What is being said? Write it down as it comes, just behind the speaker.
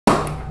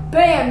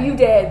Bam, you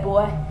dead,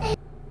 boy. Go,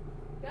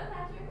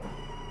 Patrick.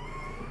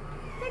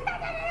 Take that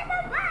to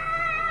number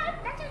one.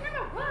 That's your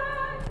number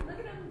one. Look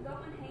at him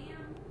going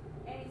ham,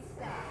 and he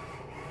stopped.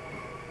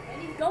 And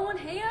he's going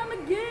ham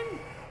again.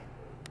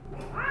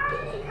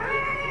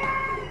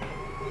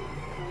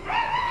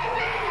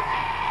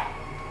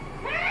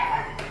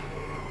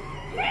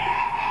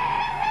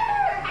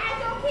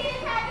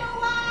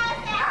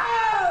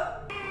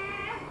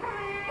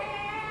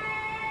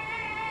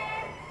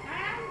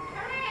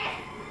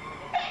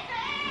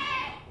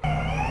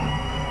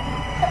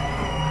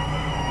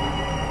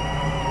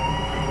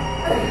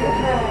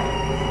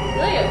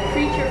 Really a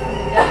creature from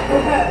the devil.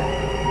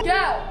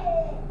 Go!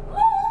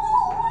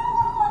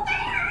 What the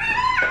hell?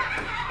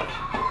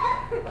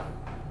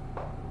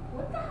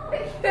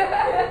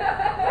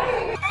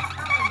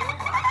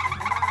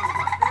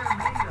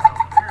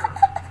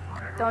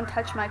 Don't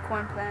touch my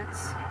corn plants.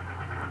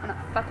 I'm not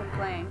fucking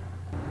playing.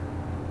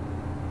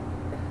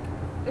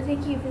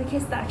 Thank you for the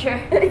kiss,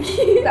 Thatcher.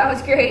 That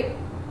was great.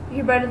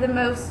 You're better than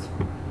most.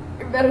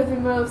 You're better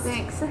than most.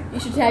 Thanks. You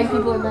should tag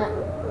people in that.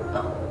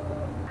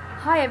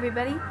 Hi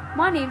everybody,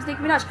 my name's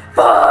Nicki Minaj.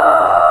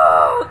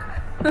 Fuck!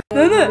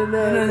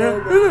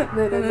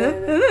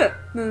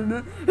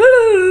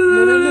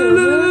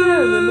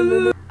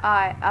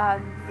 I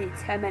am the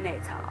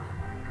Terminator.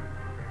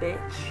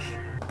 Bitch.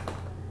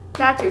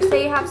 Thatcher,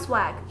 say you have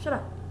swag. Shut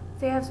up.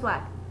 Say you have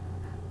swag.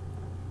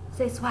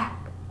 Say swag.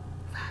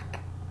 Fuck.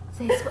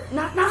 Say swag.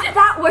 Not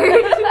that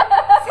word.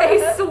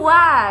 Say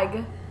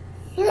swag.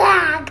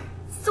 Swag.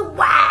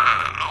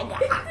 Swag.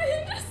 Did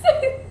you just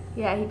say?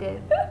 Yeah, he did.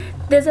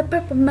 There's a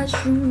purple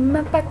mushroom in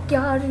my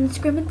backyard and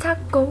screaming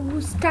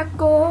tacos,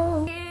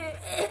 tacos.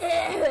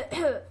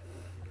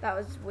 That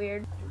was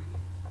weird.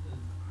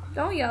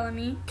 Don't yell at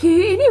me.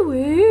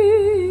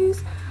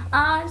 Anyways,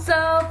 I'm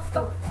so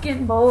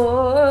fucking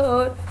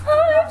bored.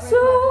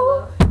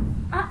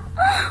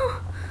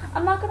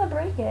 I'm not gonna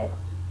break it.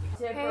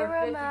 Tip her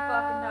 $50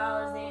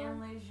 fucking and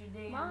lose your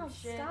damn Mom,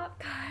 shit. stop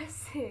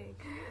cussing.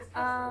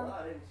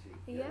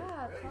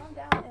 Yeah, calm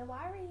down. And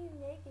why were you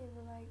naked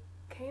and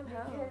came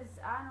home? Because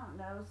I don't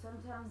know.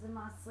 Sometimes in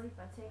my sleep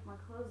I take my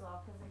clothes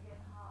off because they get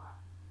hot.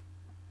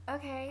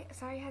 Okay,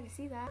 sorry you had to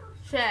see that.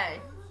 Shay,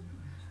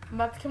 I'm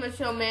about to come at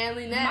your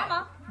manly neck.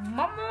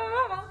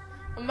 Mama.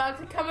 I'm about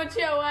to come at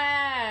your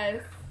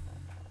ass.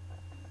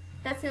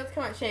 That's what's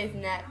come at Shay's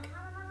neck.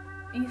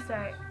 You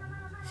start.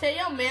 Shay,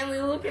 your manly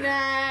looking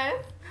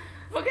ass.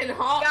 Fucking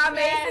hot. Got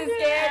Mason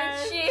scared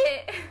and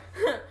shit.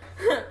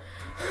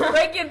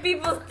 Breaking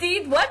people's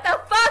teeth. What the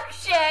fuck,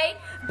 Shay?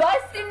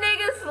 Busting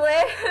niggas'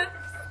 lips.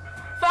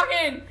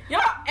 Fucking,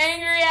 your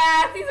angry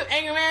ass. He's some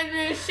angry man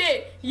doing this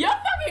shit. Your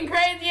fucking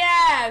crazy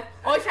ass.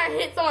 Always trying to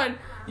hit someone.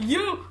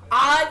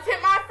 I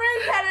tip my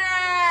friend's head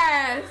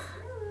ass.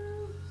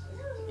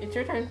 It's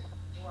your turn.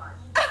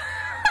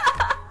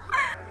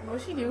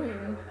 What's she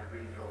doing?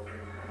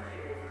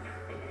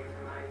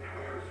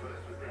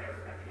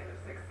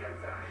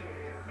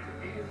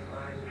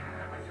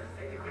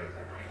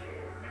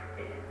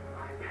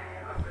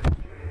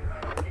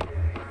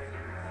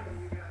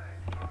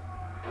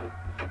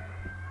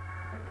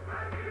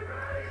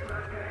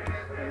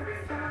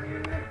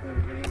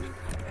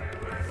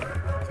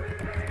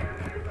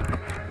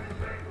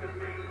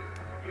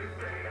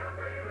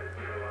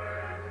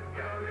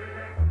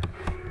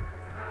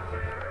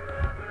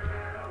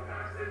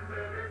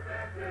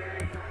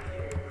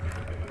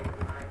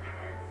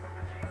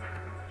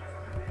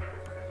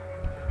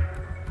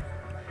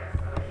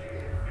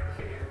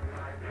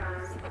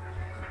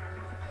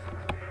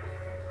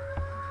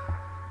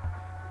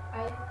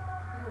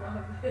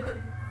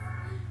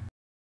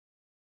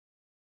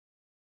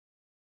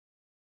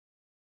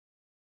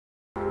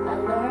 I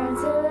learned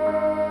to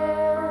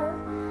live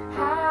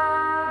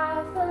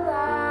half a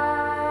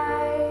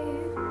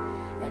life,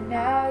 and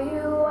now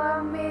you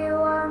want me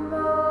one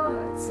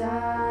more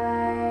time.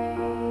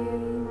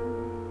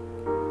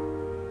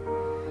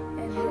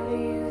 And who do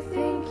you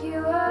think you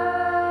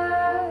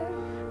are,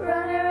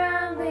 running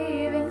around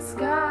leaving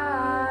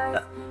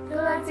scars,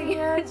 collecting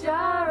a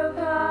jar of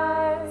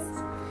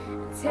hearts,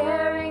 and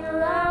tearing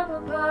love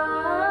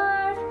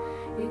apart?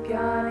 You're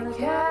gonna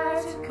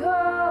catch a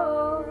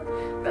cold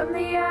from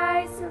the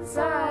ice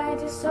inside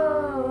your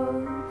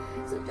soul,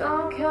 so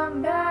don't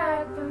come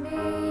back for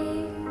me.